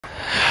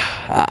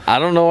I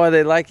don't know why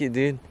they like it,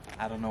 dude.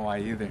 I don't know why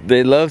either.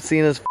 They love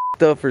seeing us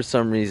f***ed up for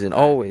some reason.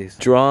 Always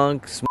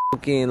drunk,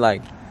 smoking,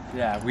 like.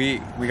 Yeah, we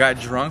got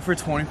drunk for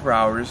 24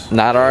 hours.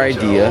 Not our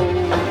idea.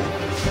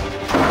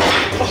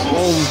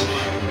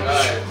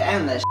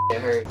 Damn, that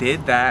shit hurt.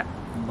 Did that.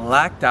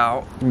 Blacked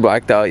out.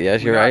 Blacked out,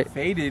 yes, you're right.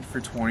 Faded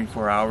for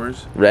 24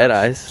 hours. Red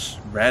eyes.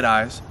 Red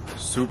eyes.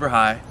 Super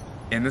high.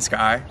 In the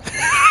sky.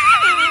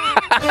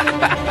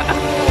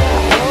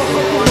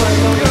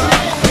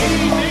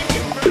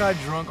 Got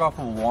drunk off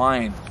of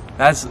wine.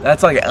 That's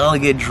like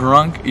elegant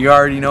drunk. You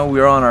already know we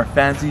were on our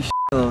fancy shit.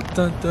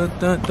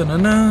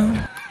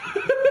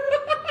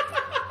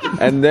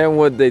 And then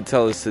what they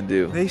tell us to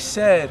do? They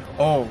said,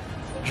 oh,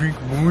 drink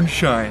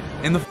moonshine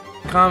in the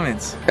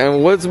comments.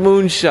 And what's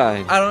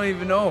moonshine? I don't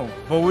even know.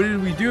 But what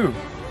did we do?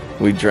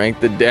 We drank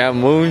the damn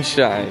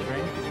moonshine.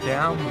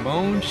 Damn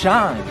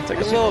moonshine. It's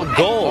like a little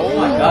gold. Oh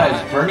my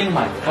god, it's burning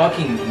my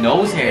fucking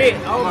nose hair.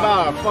 I'm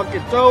about to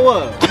fucking throw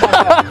up.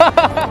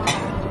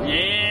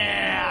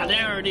 Yeah,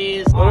 there it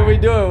is. What are we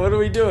doing? What are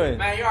we doing?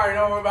 Man, you already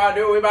know what we're about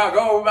to do. We about to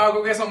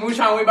go get some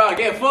moonshine. We about to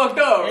get fucked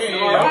up.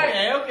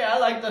 Okay, I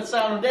like the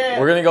sound of that.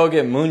 We're gonna go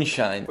get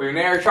moonshine. We've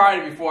never tried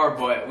it before,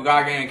 but we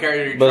gotta get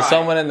encouraged to But try.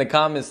 someone in the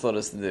comments told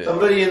us to do it.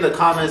 Somebody in the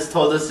comments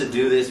told us to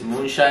do this.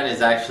 Moonshine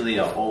is actually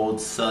an old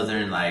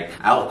southern like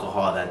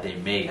alcohol that they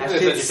make. That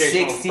shit's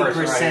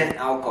 60%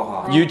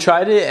 alcohol. You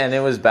tried it and it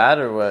was bad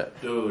or what?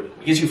 Dude,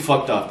 it gets you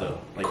fucked up though.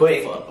 Like,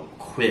 Quick.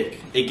 Quick.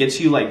 It gets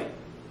you like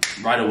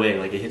right away.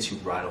 Like it hits you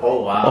right away.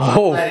 Oh wow!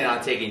 Oh. I'm planning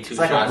on taking 2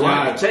 Like,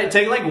 shots.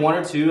 take like 1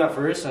 or 2 at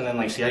first, and then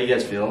like see how you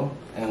guys feel.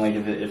 And like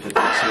if it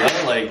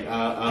smells, like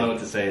I don't know what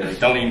to say. Like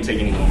don't even take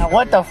any more.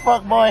 What the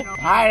fuck, boy?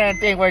 I didn't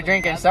think we're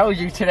drinking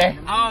soju today.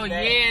 Oh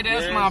yeah,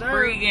 that's my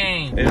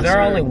pregame. Is there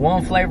only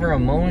one flavor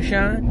of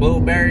moonshine?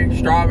 Blueberry,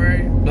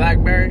 strawberry,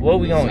 blackberry.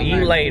 What we gonna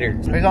eat later?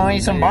 We're gonna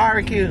eat some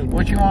barbecue.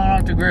 What you want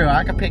off the grill?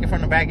 I can pick it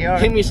from the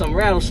backyard. Give me some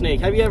rattlesnake.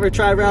 Have you ever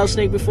tried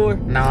rattlesnake before?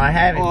 No, I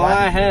haven't. Oh,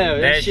 I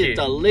have. That shit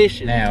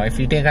delicious. Now, if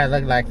you think I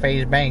look like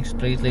FaZe Banks,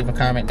 please leave a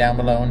comment down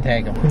below and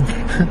tag him.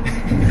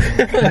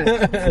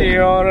 You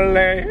wanna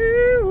lay?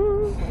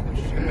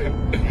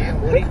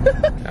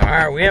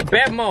 Alright, we have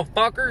bet,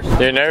 motherfuckers.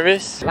 You're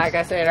nervous? Like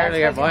I said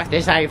earlier, boy,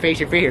 this is how you face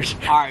your fears.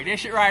 Alright,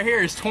 this shit right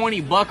here is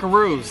 20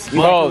 buckaroos.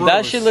 Bro,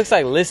 that shit looks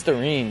like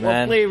Listerine, What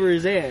man. flavor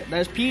is that?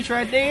 That's peach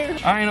right there?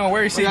 I ain't know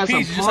where you see got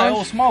peach, some just like punch?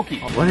 old Smoky.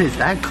 What is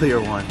that clear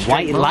one?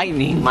 White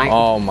lightning.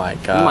 Oh my You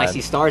might god.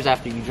 see stars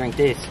after you drink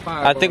this.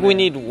 I think we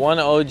need 1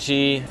 OG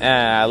and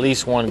at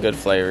least 1 good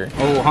flavor.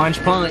 Oh,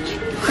 hunch punch.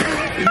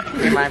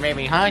 It might make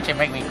me hunch and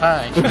make me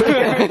punch.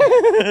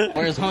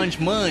 Where's hunch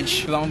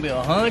munch? Cause I'm gonna be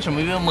a hunch, I'm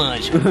gonna be a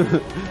munch.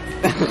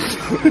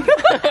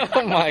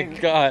 Oh my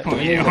god.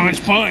 Yeah,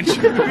 hunch punch.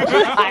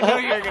 I know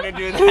you're gonna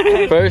do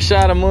that. First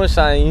shot of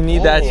moonshine, you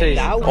need that shit.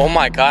 that one. Oh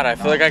my god, I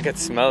feel like I could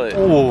smell it.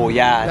 Oh,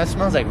 yeah. That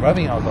smells like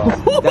rubbing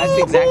alcohol. That's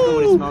exactly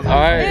what it smells like.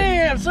 Alright.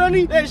 Damn,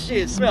 Sonny, that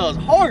shit smells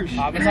harsh.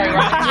 It's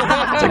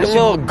like a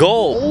little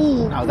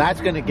gold. Now that's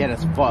gonna get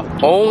us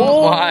fucked.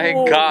 Oh my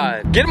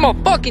god. Get him a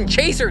fucking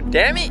chaser,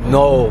 damn it.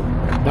 No.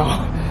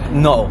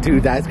 No.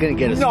 Dude, that's gonna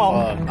get us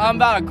fucked. I'm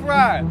about to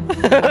cry.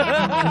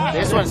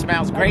 This one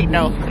smells great,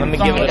 though. Let me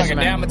give it a Like a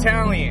smell. damn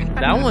Italian.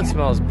 That one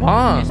smells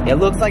bomb. It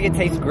looks like it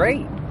tastes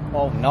great.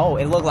 Oh no,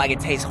 it looked like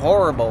it tastes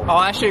horrible. Oh,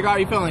 that shit got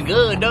you feeling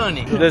good, doesn't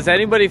it? Does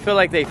anybody feel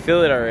like they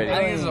feel it I already?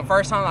 think this is the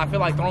first time I feel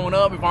like throwing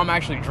up if I'm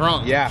actually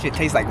drunk. Yeah. Shit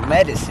tastes like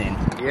medicine.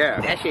 Yeah.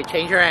 That shit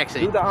change your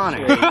accent. Do the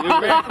honor.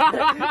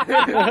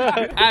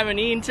 I haven't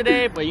eaten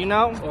today, but you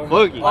know,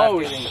 boogie.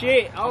 Oh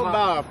shit, I'm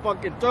about to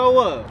fucking throw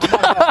up.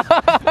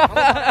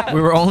 We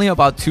were only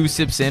about 2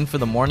 sips in for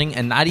the morning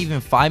and not even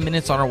 5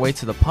 minutes on our way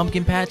to the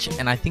pumpkin patch,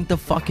 and I think the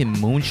fucking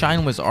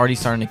moonshine was already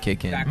starting to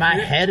kick in. My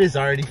head is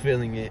already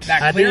feeling it.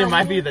 That I think clear it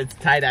might one? be the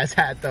tight ass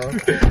hat though.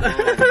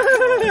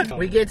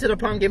 We get to the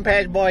pumpkin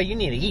patch, boy, you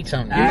need to eat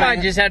something. You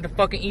might just have to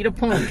fucking eat a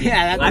pumpkin.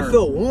 Yeah, I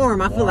feel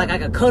warm. I feel like I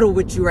could cuddle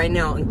with you right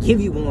now and give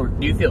you warm.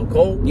 Do you feel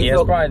cold? You Yeah,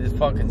 feel it's probably this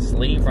fucking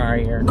sleeve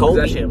right here. Cold?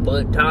 That shit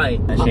butt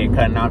tight. That shit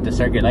cutting off the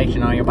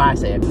circulation on your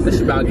biceps. This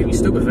is about to give you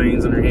stupid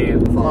veins in your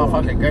hand.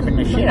 Motherfucker gripping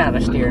the shit out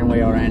of the steering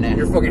wheel right now.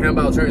 Your fucking hand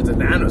about turns to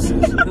Thanos'.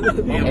 Is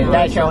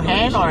that your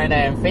hand or an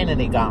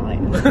infinity gauntlet?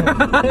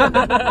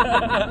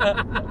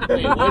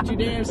 Wait, what you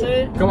damn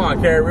said? Come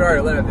on, Carrie, we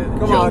already left it.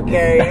 Come on,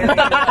 Carrie.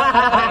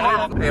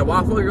 Hey,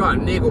 why the fuck you got a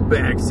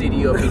Nickelback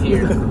CD up in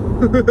here?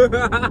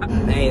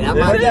 Hey, that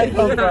Where'd might that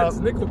come It's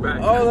from? Nickelback.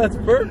 Oh, that's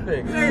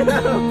perfect.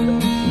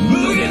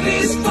 Look at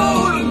this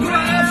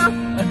photograph.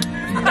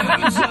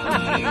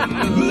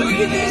 Look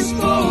at this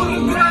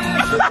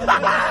photograph.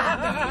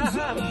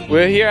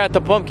 We're here at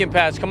the pumpkin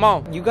patch. Come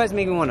on. You guys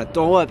make me want to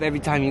throw up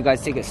every time you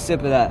guys take a sip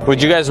of that. Would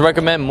you guys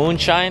recommend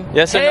Moonshine?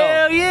 Yes or no?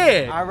 Hell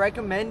yeah. I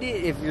recommend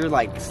it if you're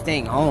like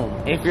staying home.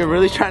 If you're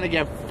really trying to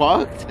get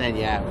fucked, then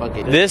yeah, fuck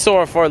it. This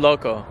or Four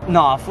Loko?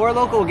 Nah, Four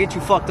Loko will get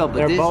you fucked up. But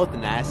They're this, both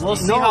nasty. We'll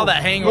see how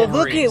that hangover But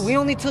look is. it, we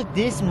only took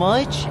this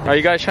much. Are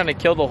you guys trying to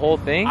kill the whole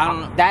thing? I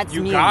don't know. That's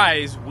you me.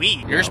 guys,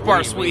 weed. You're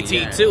supposed to sweet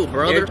tea too,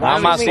 brother. How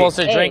am I supposed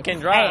to drink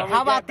and drive? Hey,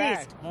 how about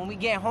this? When we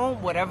get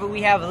home, whatever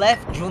we have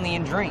left,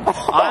 Julian drinks.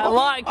 I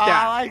like that.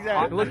 I like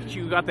that. Look at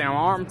you, got them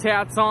arm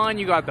tats on.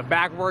 You got the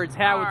backwards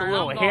hat with the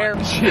little hair.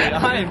 Shit,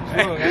 I am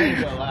drunk. I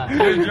ain't gonna lie.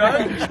 You're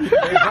drunk?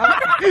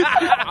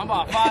 I'm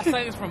about 5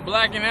 seconds from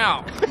blacking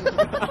out.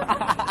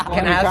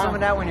 Can I have some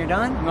of that when you're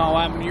done? No,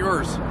 I'm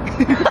yours.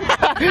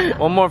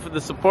 One more for the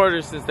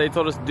supporters since they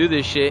told us to do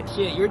this shit.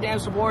 Shit, your damn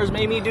supporters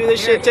made me do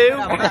this shit too.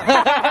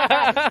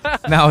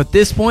 Now at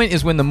this point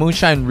is when the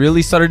moonshine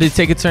really started to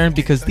take a turn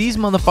because these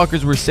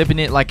motherfuckers were sipping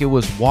it like it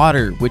was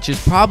water, which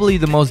is probably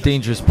the most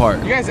dangerous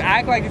part. You guys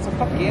act like it's a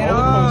fucking roller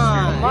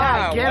coaster.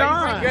 Wow, get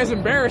on. You guys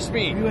embarrass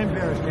me. You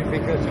embarrass me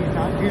because he's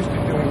not used to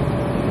doing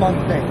fun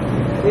things.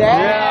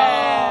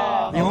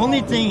 Yeah. The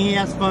only thing he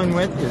has fun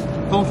with is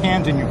both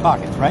hands in your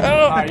pockets, right?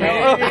 Oh,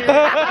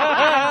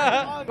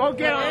 yeah. Go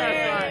get on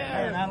that side.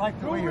 And I like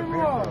the way you're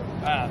beard.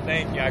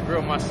 Thank you. I grew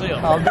it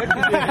myself. Oh, good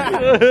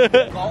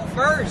to Go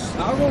first.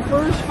 I'll go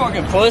first.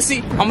 Fucking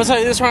pussy. I'm gonna tell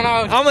you this right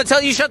now. I'm gonna tell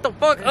you shut the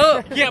fuck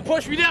up. Yeah,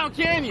 push me down,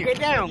 can you? Get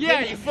down.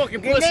 Yeah, you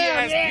fucking pussy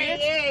ass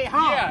bitch.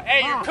 Yeah,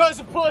 hey, your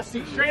cousin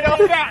pussy. Straight up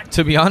back.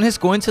 To be honest,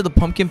 going to the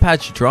pumpkin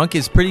patch drunk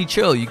is pretty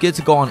chill. You get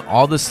to go on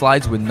all the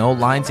slides with no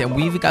lines, and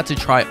we even got to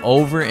try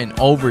over and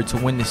over to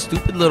win this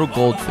stupid little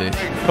goldfish.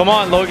 Come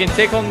on, Logan,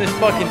 take home this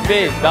fucking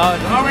fish,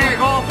 dog. Over here,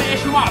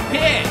 goldfish, you my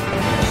pig.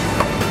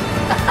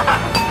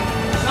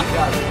 I'm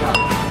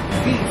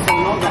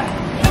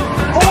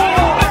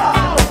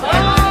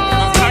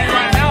telling you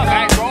right now,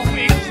 that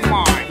goldfish is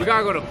mine. We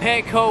gotta go to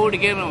Petco to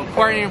get an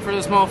aquarium for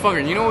this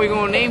motherfucker. You know what we're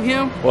gonna name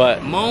him?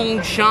 What?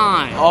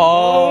 Moonshine.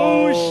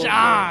 Oh.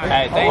 Moonshine.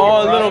 Hey, thank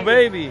you, little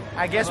baby.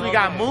 I guess we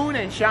got Moon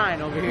and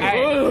Shine over here.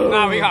 Hey,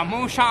 nah, we got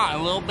Moonshine,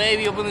 a little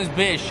baby up in this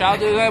bitch. Shout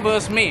out to that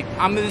bus me.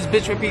 I'm in this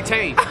bitch with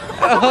PT.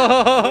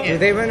 Do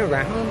they run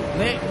around?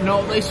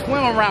 No, they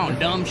swim around,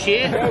 dumb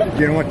shit.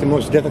 You know what the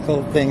most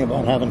difficult thing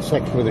about having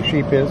sex with a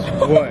sheep is?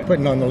 What?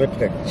 Putting on the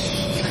lipstick.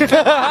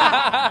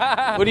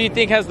 What do you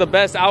think has the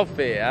best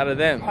outfit out of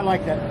them? I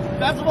like that.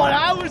 That's what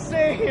I was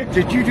saying.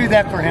 Did you do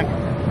that for him?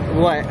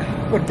 What?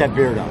 Put that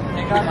beard on.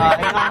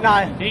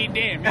 He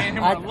did, man.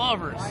 They were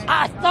lovers.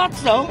 I thought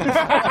so.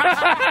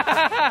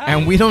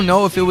 And we don't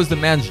know if it was the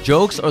man's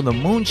jokes or the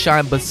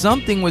moonshine, but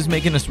something was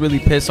making us really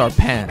piss our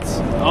pants.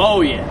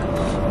 Oh, yeah.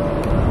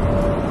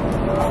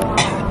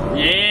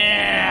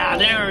 Yeah,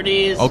 there it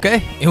is.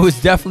 Okay, it was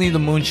definitely the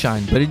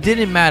moonshine, but it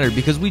didn't matter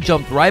because we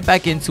jumped right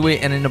back into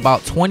it, and in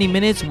about 20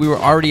 minutes, we were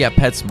already at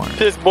PetSmart.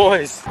 This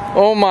boys.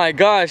 Oh my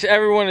gosh,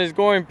 everyone is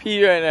going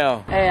pee right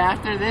now. Hey,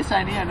 after this,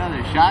 I need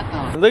another shot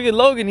though. Look at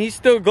Logan, he's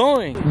still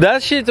going.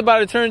 That shit's about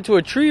to turn into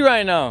a tree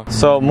right now.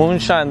 So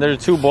Moonshine, there are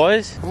 2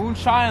 boys?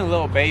 Moonshine,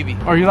 little baby.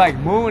 Or you like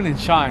Moon and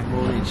Shine?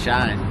 Moon and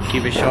Shine.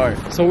 Keep it short.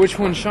 So which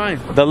one Shine?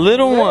 The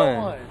little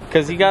one.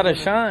 Cause he gotta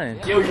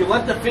shine. Yo, you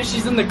left the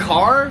fishies in the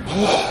car?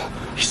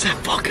 He said,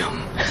 fuck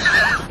him.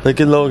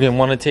 Look at Logan,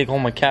 wanna take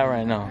home a cat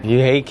right now. You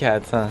hate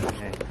cats, huh?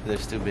 They're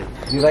stupid.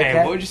 You like Hey,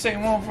 that? what'd you say,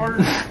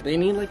 motherfucker? They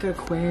need like an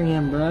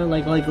aquarium, bro.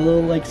 Like a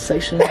little like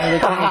section. Look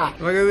at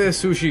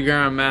this sushi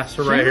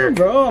grandmaster right here.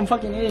 bro. I'm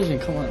fucking Asian.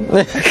 Come on.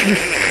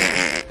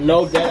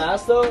 No, dead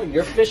ass though.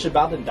 Your fish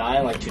about to die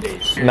in like 2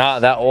 days. Nah,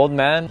 that old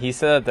man, he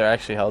said that they're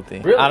actually healthy.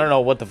 Really? I don't know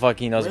what the fuck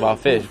he knows about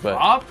fish,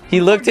 but he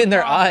looked in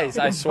their eyes,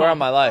 I swear on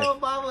my life. Oh,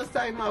 Mom was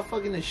talking about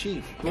fucking the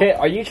sheep. Okay,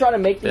 are you trying to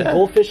make these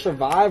goldfish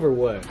survive or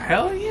what?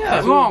 Hell yeah.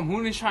 That's why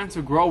Moon and Shine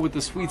to grow with the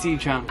sweetea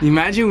channel.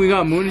 Imagine we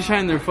got Moon and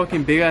Shine, their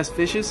fucking big ass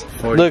fishes.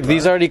 Look,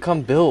 these already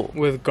come built.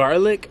 With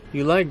garlic.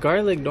 You like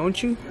garlic,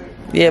 don't you?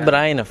 Yeah, but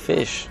I ain't a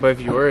fish. But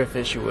if you were a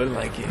fish, you would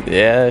like it.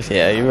 Yeah,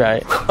 you're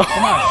right.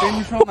 Come on, save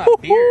me from that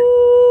beard.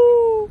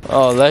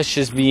 Oh, let's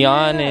just be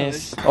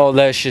honest. Oh,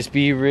 let's just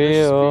be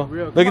real.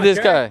 Look at this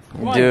guy.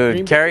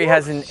 Dude, Carrie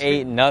hasn't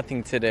ate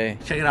nothing today.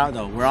 Check it out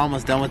though. We're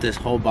almost done with this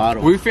whole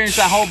bottle. We finished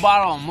that whole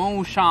bottle of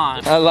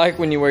Moonshine. I like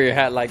when you wear your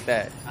hat like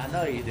that. I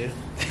know you do.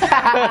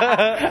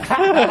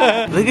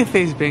 Look at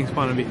Face Banks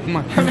wanna be. Come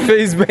on.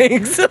 Face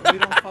banks.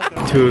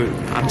 Dude,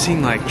 I'm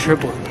seeing like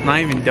triple, not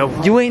even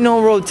double. You ain't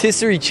no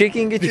rotisserie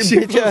chicken. Get your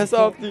bitch ass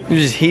off. You're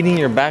just hitting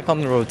your back on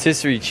the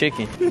rotisserie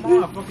chicken.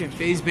 Come on, fucking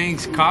Face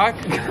Banks cock.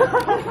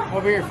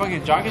 Over here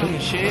fucking jogging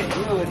and shit.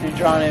 Look, you're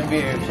drawn in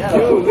beard. Shut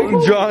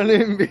up. Drawn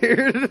in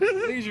beard.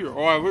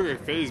 Oh, I look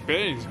at Face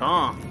Banks,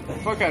 huh?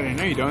 Fuck out of here.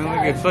 No, you don't. Look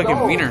at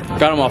fucking wiener.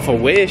 Got him off a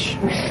Wish.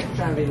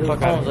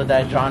 Fuck out with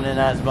that drawn in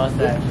ass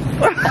mustache.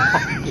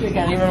 Shit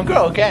can't even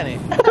grow, can it?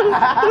 Come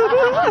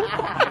on,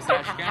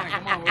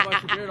 what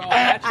about your beard all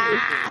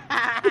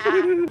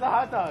patchy? The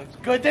hot dogs.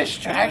 Good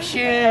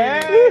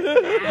distraction.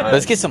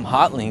 Let's get some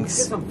hot links.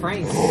 Some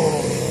Franks.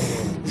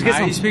 Let's get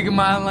some. You speaking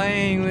my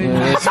language.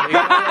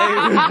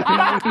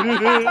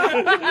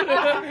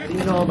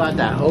 You know about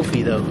that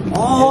Hofi though.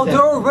 Oh, they're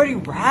already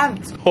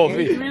wrapped.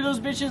 Hofi. 3 of those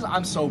bitches,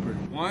 I'm sober.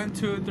 1,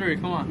 2, 3,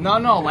 come on.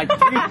 No, like 3.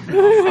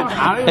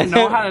 I don't even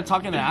know how to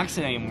talk in an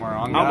accent anymore.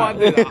 How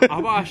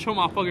about I show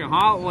my fucking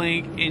hot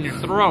link in your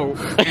throat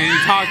and you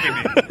talking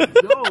it?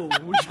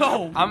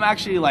 Yo, I'm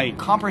actually like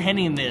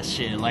comprehending this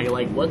shit. Like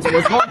what's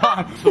going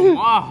on? So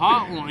my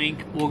hot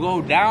link will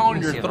go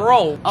down your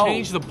throat,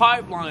 change the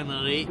pipeline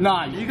of it.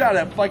 Nah, you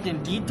gotta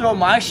fucking deep throw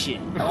my shit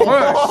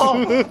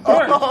first.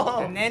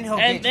 And then he'll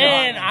get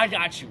you. I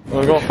got you.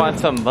 We're gonna find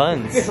some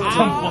buns. Some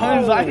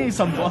buns? I need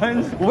some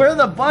buns. Where are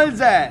the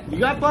buns at? You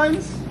got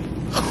buns?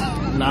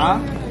 Nah.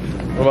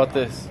 What about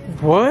this?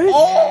 What?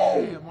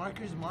 Oh! Hey,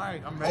 Marcus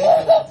Mark, I'm ready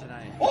for that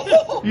tonight.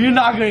 You're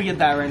not gonna get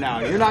that right now.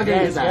 You're not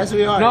gonna get that. Yes,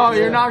 we are. No,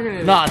 you're not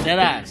gonna. Nah, dead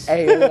ass.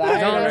 Hey,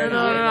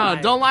 No.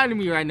 Don't lie to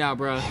me right now,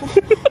 bro.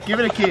 Give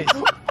it a kiss.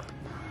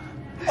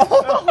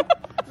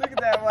 Look at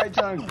that white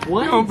tongue.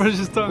 What? You don't brush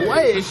his tongue.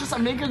 Wait, it's just a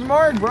maker's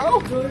mark, bro.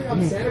 I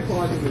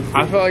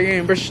feel like you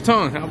ain't brush your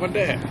tongue. How about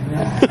that?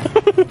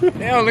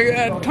 Damn, look at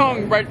that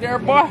tongue right there,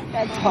 boy.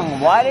 That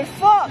tongue white as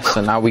fuck.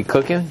 So now we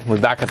cooking. We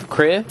back at the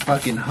crib.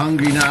 fucking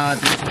hungry now at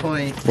this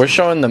point. We're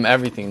showing them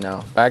everything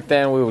now. Back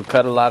then we would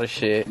cut a lot of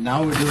shit.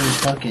 Now we're doing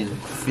fucking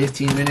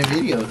 15-minute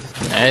videos.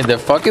 Hey, they're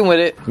fucking with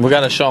it. We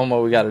gotta show them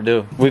what we gotta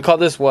do. We call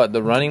this what?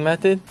 The running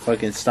method?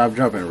 Fucking stop,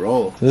 drop, and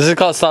roll. This is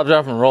called stop,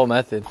 drop, and roll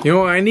method. You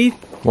know what I need?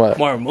 What?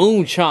 More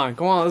moonshine.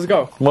 Come on, let's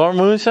go. More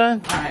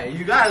moonshine? Alright,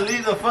 you gotta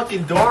leave the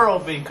fucking door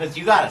open because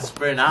you gotta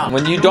sprint out.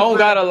 When you don't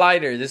got a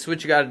lighter, this is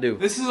what you gotta do.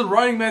 This is a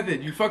running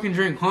method. You fucking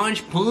drink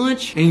punch,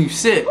 and you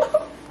sit.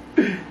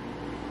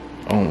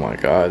 Oh my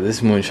god,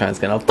 this moonshine's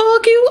gonna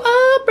fuck you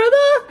up, brother!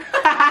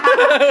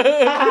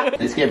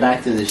 Let's get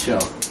back to the show.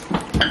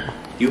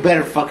 You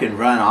better fucking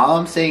run. All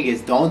I'm saying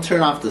is don't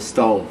turn off the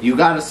stove. You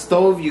got a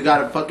stove, you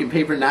got a fucking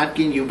paper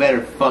napkin, you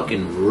better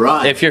fucking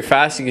run. If you're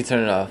fast, you can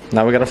turn it off.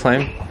 Now we got a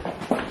flame.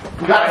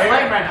 You got a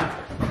flame right now.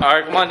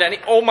 Alright, come on, Danny.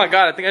 Oh my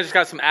god, I think I just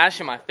got some ash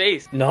in my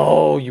face.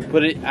 No, you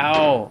put it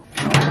out.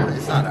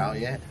 It's not out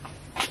yet.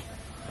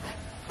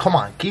 Come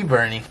on, keep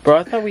burning. Bro,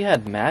 I thought we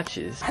had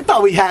matches. I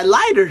thought we had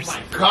lighters.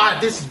 Oh my god,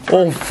 this is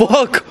Oh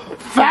fuck!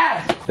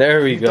 fast.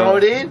 There we Throw go.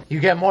 it in, you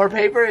get more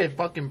paper, it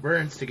fucking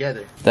burns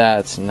together.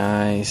 That's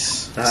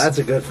nice. Now, that's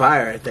a good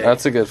fire right there.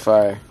 That's a good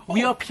fire.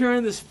 We up here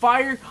in this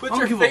fire. Put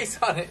your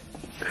face on it.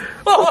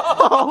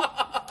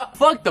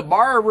 Fuck the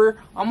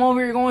barber. I'm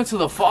over here going to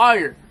the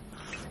fire.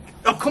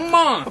 Oh, come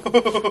on.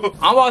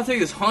 I'm about to take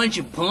this hunch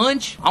and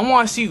punch. I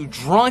want to see you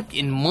drunk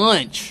and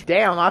munch.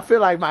 Damn, I feel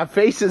like my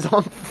face is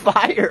on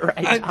fire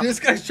right now. This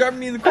guy's trapping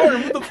me in the corner.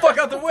 Move the fuck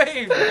out the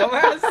way,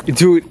 dumbass.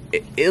 Dude,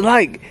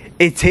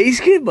 it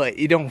tastes good, but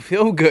it don't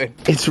feel good.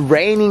 It's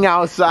raining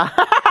outside.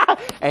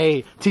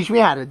 Hey, teach me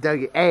how to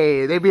dug it.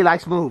 Hey, they be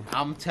like smooth.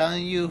 I'm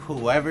telling you,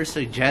 whoever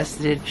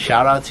suggested,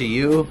 shout out to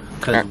you,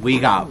 because we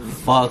got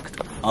fucked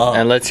up.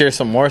 And let's hear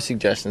some more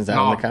suggestions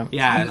down in the comments.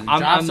 Yeah,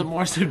 Drop some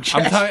more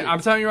suggestions.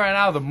 I'm telling you right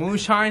now, the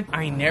moonshine,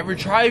 I ain't never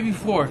tried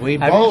before. We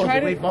Have you both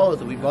tried it?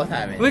 we both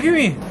have it. Look at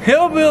me,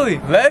 hillbilly,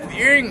 left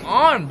earring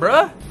on,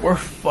 bruh. We're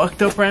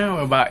fucked up right now.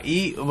 We're about to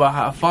eat, we're about to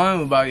have fun,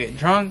 we're about to get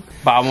drunk.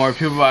 About more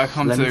people about to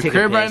come Let to me the take a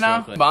crib right piss now.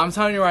 real quick. But I'm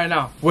telling you right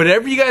now,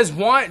 whatever you guys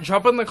want,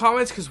 drop it in the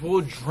comments because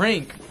we'll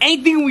drink.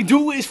 Anything we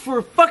do is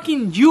for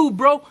fucking you,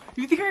 bro.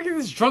 You think I get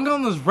this drunk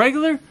on this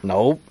regular?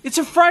 Nope. It's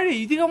a Friday.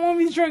 You think I want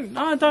to be drunk?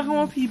 No, I thought I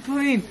want to be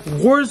playing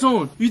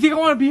Warzone. You think I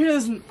want to be here in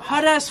this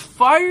hot ass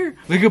fire?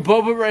 Look at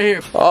Bubba right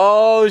here.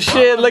 Oh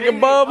shit, look at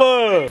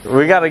Bubba.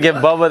 We gotta get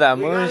Bubba that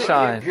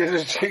moonshine. You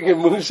guys are drinking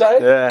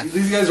moonshine? Yeah.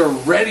 These guys are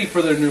ready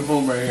for their new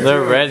home right here.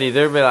 They're ready.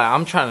 They're be like,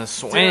 I'm trying to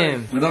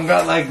swim. We don't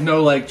got like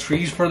no like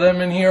trees for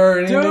them in here or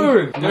anything.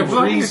 Dude, no they're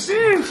fucking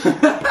fish.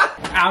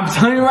 I'm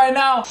telling you right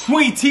now,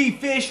 sweet tea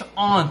fish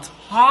on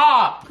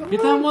top.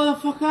 Get that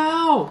motherfucker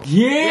out.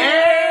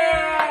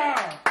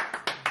 Yeah.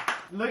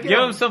 Give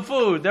them some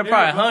food. They're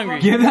probably hungry.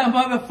 Give that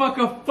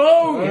motherfucker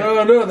food.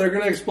 No, they're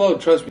gonna explode.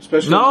 Trust me.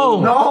 Especially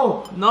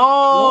No.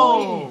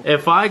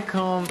 If I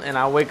come and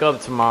I wake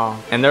up tomorrow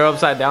and they're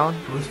upside down,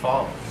 Whose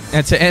fault?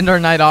 And to end our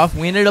night off,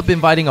 we ended up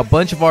inviting a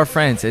bunch of our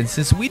friends, and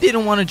since we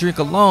didn't want to drink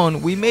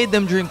alone, we made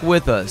them drink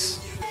with us.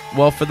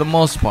 Well, for the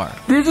most part.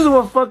 This is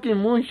what fucking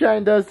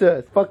moonshine does to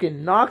us.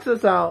 Fucking knocks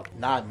us out.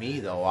 Not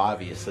me though,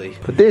 obviously.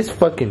 But this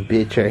fucking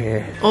bitch right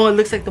here. Oh, it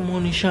looks like the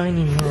moon is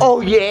shining.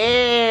 Oh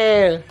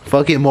yeah.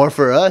 Fucking more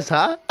for us,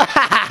 huh?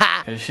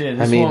 shit,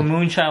 this is what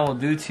moonshine will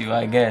do to you,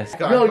 I guess.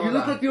 Yo, you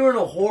look like you were in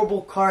a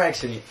horrible car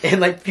accident and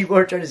like people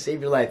are trying to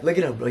save your life. Look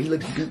at him, bro. He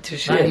looks beat to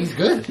shit. Nah, he's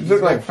good. He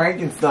looks like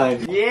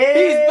Frankenstein. Yeah.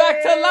 He's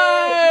back to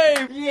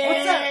life. Yeah.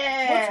 What's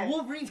that? What's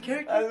Wolverine's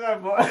character? That's my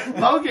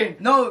boy. Logan.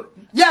 No.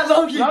 Yeah,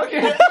 Logan.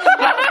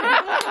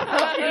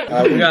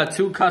 We got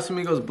 2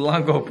 Casamigos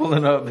Blanco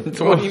pulling up in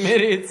 20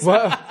 minutes.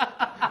 What?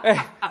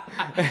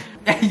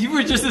 You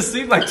were just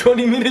asleep like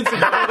 20 minutes ago.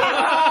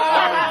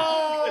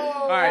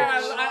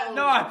 Alright.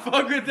 No, I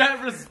fuck with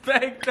that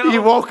respect though. He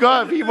woke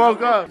up. He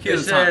woke up. It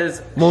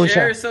says, Moonshine.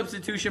 share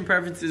substitution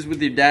preferences with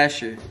your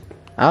dasher.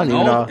 I don't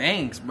even know.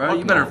 Thanks, bro.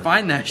 You better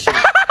find that shit.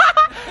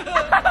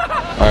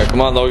 Alright,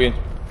 come on, Logan.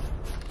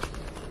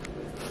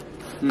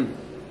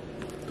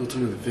 Don't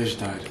tell me the fish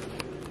died.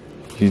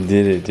 You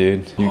did it,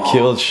 dude. You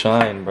killed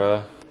Shine,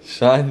 bro.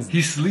 Shine's...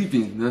 He's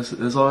sleeping. That's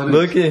all it is.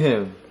 Look at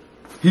him.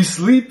 He's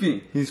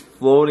sleeping. He's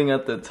floating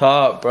at the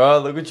top, bro.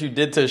 Look what you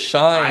did to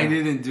Shine. I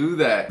didn't do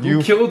that.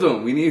 You killed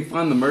him. We need to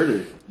find the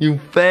murder. You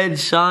fed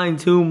Shine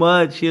too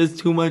much. He has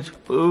too much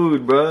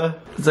food, bro.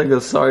 It's like a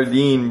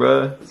sardine,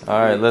 bro.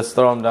 Alright, let's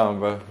throw him down,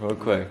 bro. Real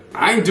quick.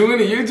 I ain't doing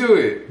it. You do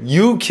it.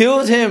 You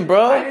killed him,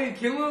 bro. I didn't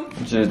kill him.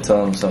 You should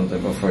tell him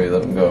something before you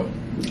let him go.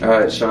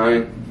 Alright,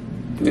 Shine.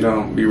 You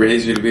know, we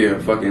raised you to be a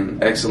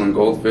fucking excellent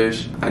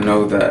goldfish. I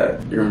know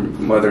that your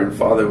mother and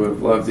father would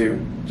have loved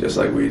you just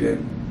like we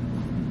did.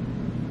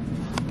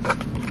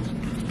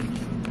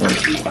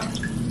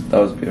 That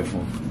was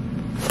beautiful.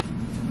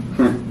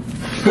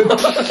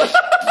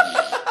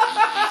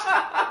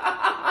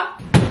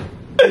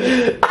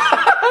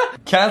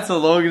 Cancel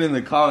Logan in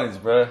the comments,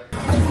 bro.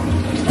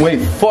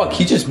 Wait, fuck,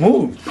 he just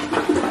moved.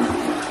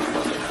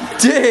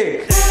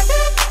 Dick!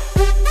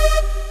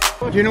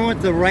 Do you know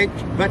what the right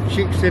butt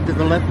cheek said to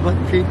the left butt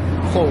cheek?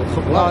 So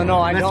no,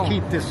 I don't. Let's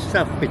keep this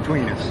stuff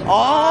between us.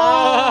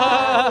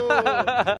 Oh!